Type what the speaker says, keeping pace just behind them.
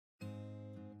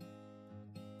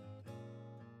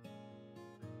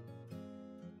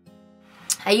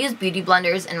I use beauty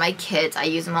blenders in my kits. I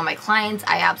use them on my clients.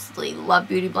 I absolutely love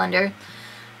Beauty Blender.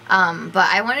 But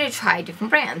I wanted to try different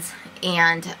brands.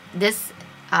 And this,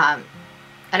 I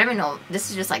don't even know, this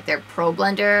is just like their Pro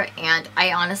Blender. And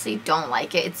I honestly don't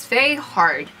like it. It's very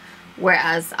hard.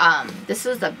 Whereas, this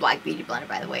is the black Beauty Blender,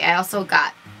 by the way. I also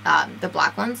got the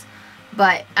black ones.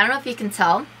 But I don't know if you can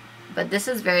tell, but this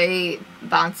is very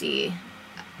bouncy.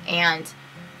 And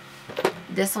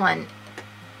this one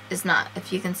is not,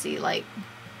 if you can see, like,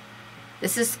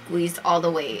 this is squeezed all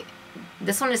the way.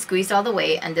 This one is squeezed all the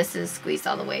way, and this is squeezed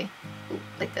all the way. Ooh,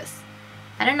 like this.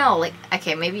 I don't know, like,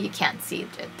 okay, maybe you can't see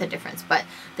the difference, but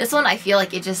this one I feel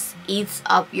like it just eats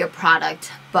up your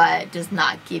product, but does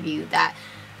not give you that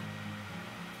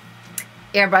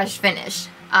airbrush finish.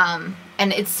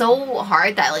 And it's so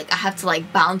hard that, like, I have to,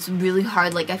 like, bounce really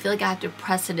hard. Like, I feel like I have to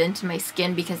press it into my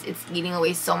skin because it's eating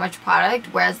away so much product.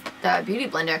 Whereas the Beauty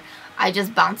Blender, I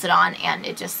just bounce it on and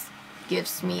it just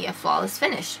gives me a flawless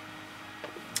finish.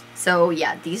 So,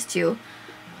 yeah, these two.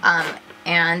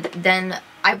 And then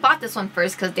I bought this one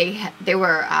first because they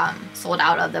were sold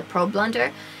out of the Pro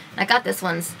Blender. And I got this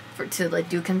one to, like,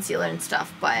 do concealer and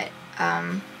stuff. But,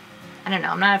 I don't know.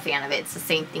 I'm not a fan of it. It's the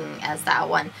same thing as that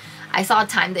one. I saw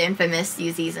Time the Infamous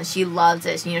use these and she loves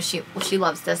it. You know, she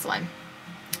loves this one.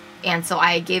 And so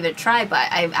I gave it a try,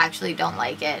 but I actually don't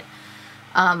like it.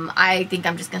 I think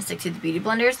I'm just going to stick to the Beauty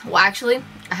Blenders. Well, actually,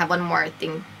 I have one more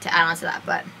thing to add on to that,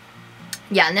 but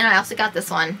yeah, and then I also got this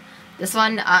one. This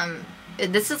one,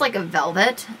 this is like a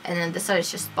velvet, and then this one is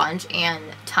just sponge, and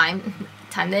Time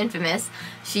the Infamous,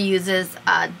 she uses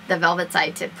the velvet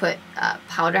side to put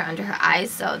powder under her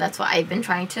eyes, so that's why I've been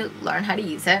trying to learn how to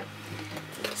use it.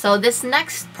 So this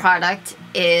next product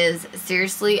is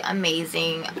seriously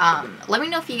amazing. Let me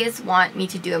know if you guys want me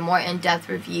to do a more in-depth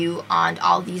review on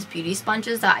all these beauty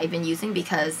sponges that I've been using,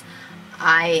 because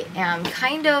I am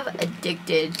kind of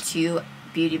addicted to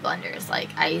beauty blenders. Like,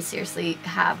 I seriously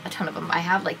have a ton of them. I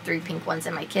have like 3 pink ones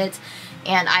in my kit,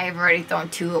 and I have already thrown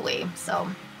 2 away. So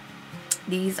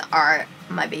these are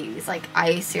my babies. Like,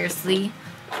 I seriously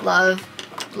love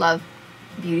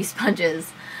beauty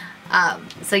sponges.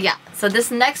 So yeah, so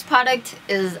this next product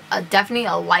is definitely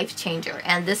a life changer,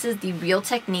 and this is the Real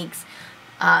Techniques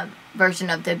version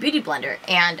of the Beauty Blender.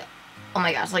 And oh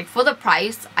my gosh, like, for the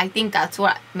price, I think that's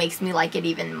what makes me like it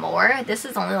even more. This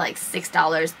is only like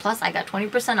 $6, plus I got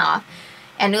 20% off,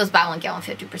 and it was buy one get one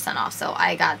 50% off. So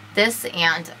I got this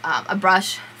and a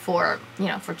brush for, you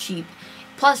know, for cheap,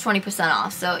 plus 20%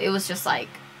 off. So it was just like,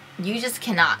 you just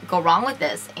cannot go wrong with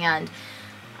this. And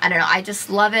I don't know, I just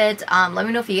love it. Let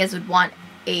me know if you guys would want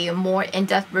a more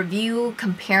in-depth review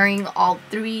comparing all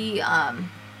 3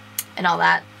 and all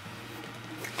that.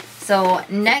 So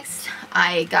next,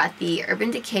 I got the Urban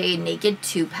Decay Naked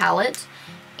 2 palette,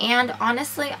 and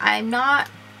honestly, I'm not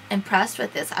impressed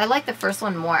with this. I like the first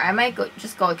one more. I might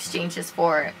just go exchange this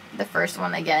for the first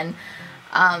one again.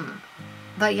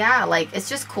 But yeah, like, it's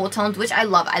just cool tones, which I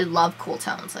love. I love cool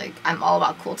tones. Like, I'm all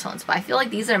about cool tones, but I feel like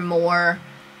these are more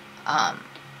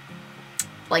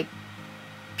like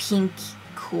pink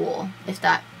cool, if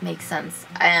that makes sense.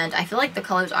 And I feel like the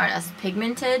colors aren't as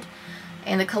pigmented,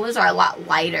 and the colors are a lot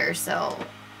lighter. So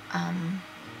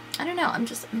I don't know, I'm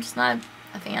just not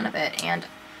a fan of it, and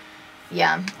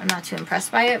yeah, I'm not too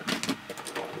impressed by it.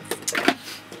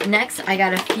 Next, I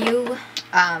got a few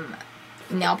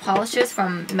nail polishes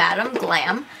from Madam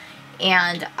Glam,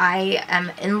 and I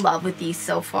am in love with these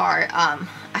so far. I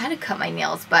had to cut my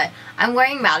nails, but I'm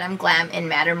wearing Madam Glam in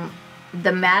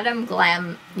the Madam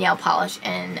Glam nail polish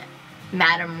in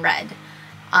Madam Red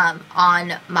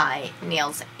on my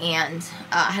nails, and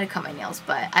I had to cut my nails,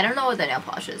 but I don't know what the nail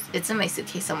polish is. It's in my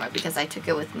suitcase somewhere because I took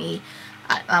it with me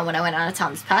when I went out of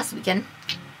town this past weekend.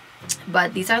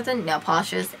 But these are the nail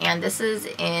polishes, and this is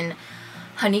in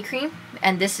Honey Cream,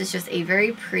 and this is just a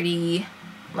very pretty,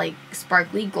 like,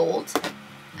 sparkly gold.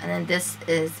 And then this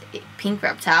is a Pink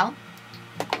Reptile,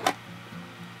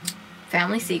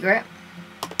 Family Secret,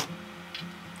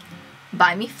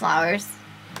 Buy Me Flowers,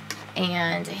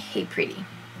 and Hey Pretty.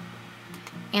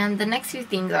 And the next few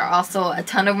things are also a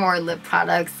ton of more lip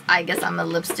products. I guess I'm a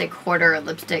lipstick hoarder,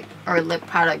 or lip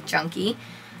product junkie.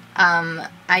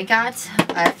 I got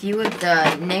a few of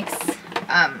the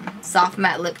NYX soft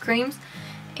matte lip creams,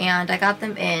 and I got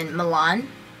them in Milan,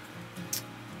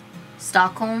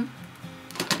 Stockholm,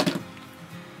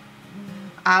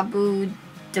 Abu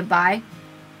Dhabi,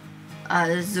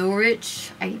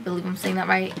 Zurich, I believe I'm saying that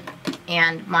right,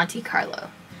 and Monte Carlo.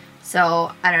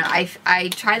 So, I don't know, I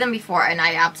tried them before, and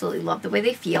I absolutely love the way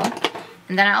they feel.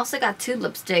 And then I also got 2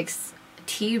 lipsticks,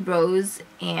 Tea Rose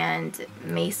and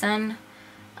Mason.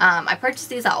 I purchased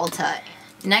these at Ulta.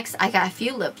 Next, I got a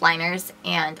few lip liners,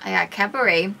 and I got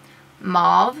Cabaret,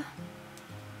 Mauve,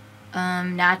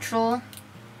 Natural,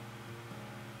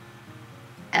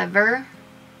 Ever,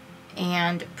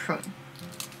 and Prune.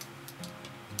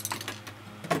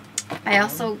 I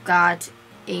also got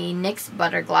a NYX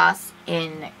Butter Gloss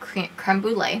in Creme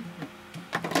Brulee.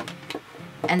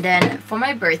 And then for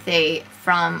my birthday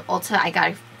from Ulta, I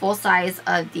got a full size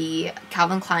of the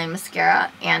Calvin Klein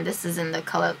mascara, and this is in the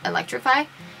color Electrify,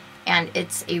 and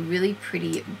it's a really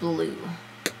pretty blue,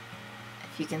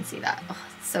 if you can see that. Oh,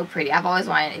 it's so pretty. I've always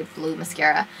wanted a blue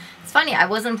mascara. It's funny, I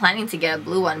wasn't planning to get a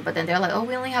blue one, but then they're like, oh,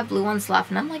 we only have blue ones left,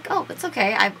 and I'm like, oh, it's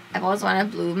okay. I've always wanted a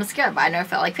blue mascara, but I never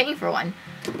felt like paying for one.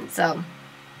 So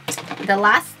the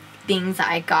last things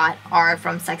I got are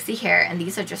from Sexy Hair, and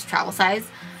these are just travel size.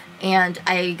 And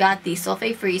I got the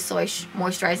sulfate-free soy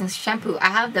moisturizing shampoo. I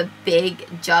have the big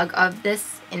jug of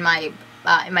this in my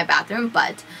bathroom,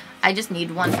 but I just need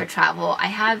one for travel. I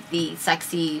have the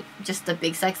Sexy, just the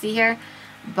big Sexy Hair,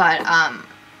 but I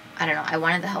don't know. I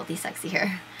wanted the healthy Sexy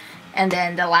Hair. And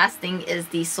then the last thing is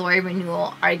the Soy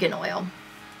Renewal Argan Oil.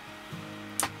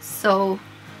 So,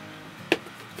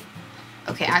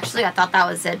 okay, actually I thought that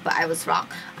was it, but I was wrong.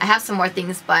 I have some more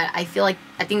things, but I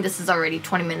think this is already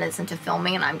 20 minutes into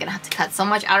filming, and I'm gonna have to cut so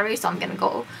much out already, so I'm gonna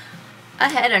go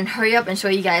ahead and hurry up and show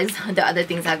you guys the other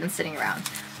things I've been sitting around.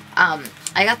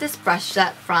 I got this brush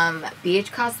set from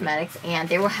BH Cosmetics, and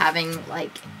they were having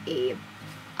like a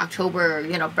October,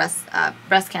 you know, breast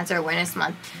cancer awareness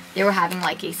month. They were having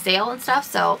like a sale and stuff,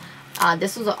 so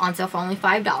this was on sale for only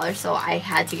 $5, so I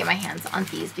had to get my hands on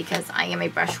these because I am a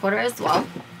brush hoarder as well.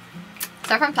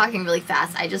 Sorry if I'm talking really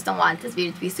fast. I just don't want this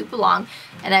video to be super long,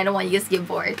 and I don't want you guys to get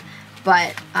bored.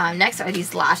 But next are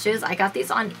these lashes. I got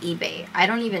these on eBay. I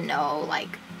don't even know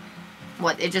like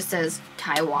what, it just says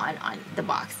Taiwan on the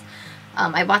box.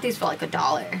 I bought these for like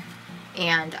 $1,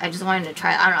 and I just wanted to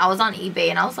try. I don't know, I was on eBay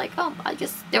and I was like, oh, I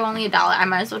guess they're only $1. I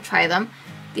might as well try them.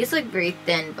 These look very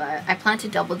thin, but I plan to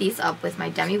double these up with my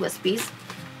Demi Wispies.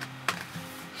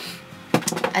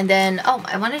 And then, oh,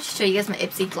 I wanted to show you guys my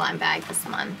Ipsy Glam bag this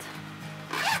month.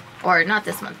 Or not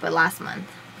this month, but last month.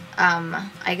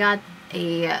 I got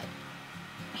a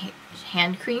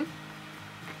hand cream,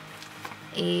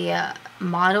 a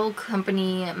Model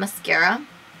Company mascara,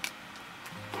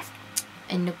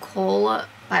 a Nicole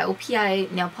by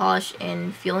OPI nail polish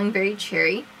in Feeling Very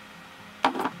Cherry,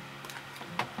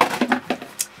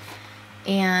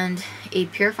 and a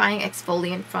purifying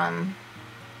exfoliant from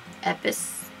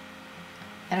Epis.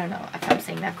 I don't know if I'm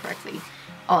saying that correctly.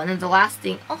 Oh, and then the last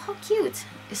thing, oh, how cute,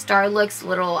 is Starlook's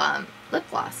little lip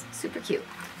gloss. Super cute.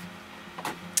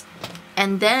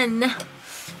 And then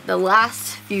the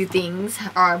last few things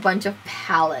are a bunch of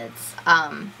palettes.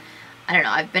 I don't know,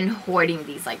 I've been hoarding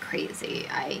these like crazy.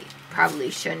 I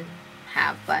probably shouldn't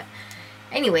have, but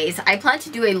anyways, I plan to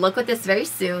do a look with this very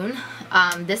soon.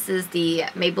 This is the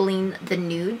Maybelline The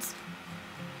Nudes,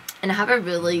 and I have a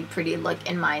really pretty look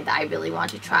in mind that I really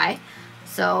want to try.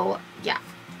 So yeah,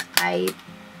 I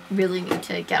really need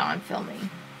to get on filming.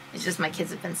 It's just my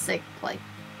kids have been sick like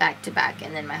back to back,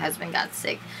 and then my husband got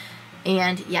sick,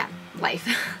 and yeah, life.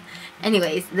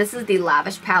 Anyways, this is the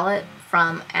Lavish palette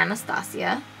from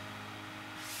Anastasia,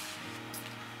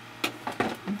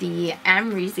 the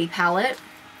Amrezy palette.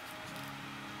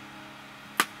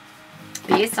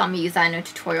 You guys saw me use that in a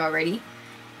tutorial already,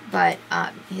 but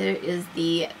here is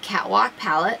the Catwalk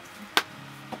palette,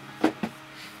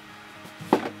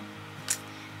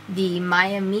 the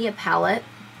Maya Mia palette,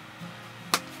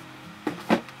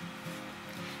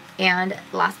 and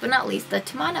last but not least, the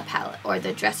Tamana palette, or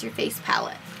the Dress Your Face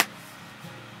palette.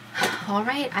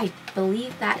 Alright, I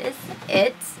believe that is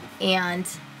it, and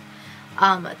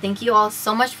thank you all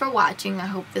so much for watching. I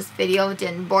hope this video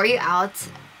didn't bore you out,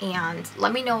 and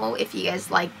let me know if you guys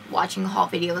like watching haul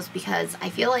videos, because I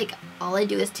feel like all I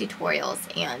do is tutorials,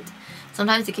 and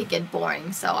sometimes it could get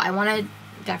boring. So I want to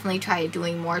definitely try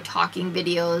doing more talking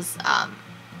videos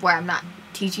where I'm not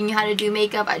teaching you how to do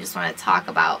makeup. I just want to talk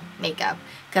about makeup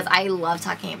because I love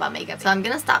talking about makeup. So I'm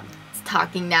gonna stop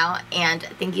talking now, and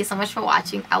thank you so much for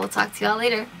watching. I will talk to you all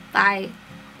later. Bye.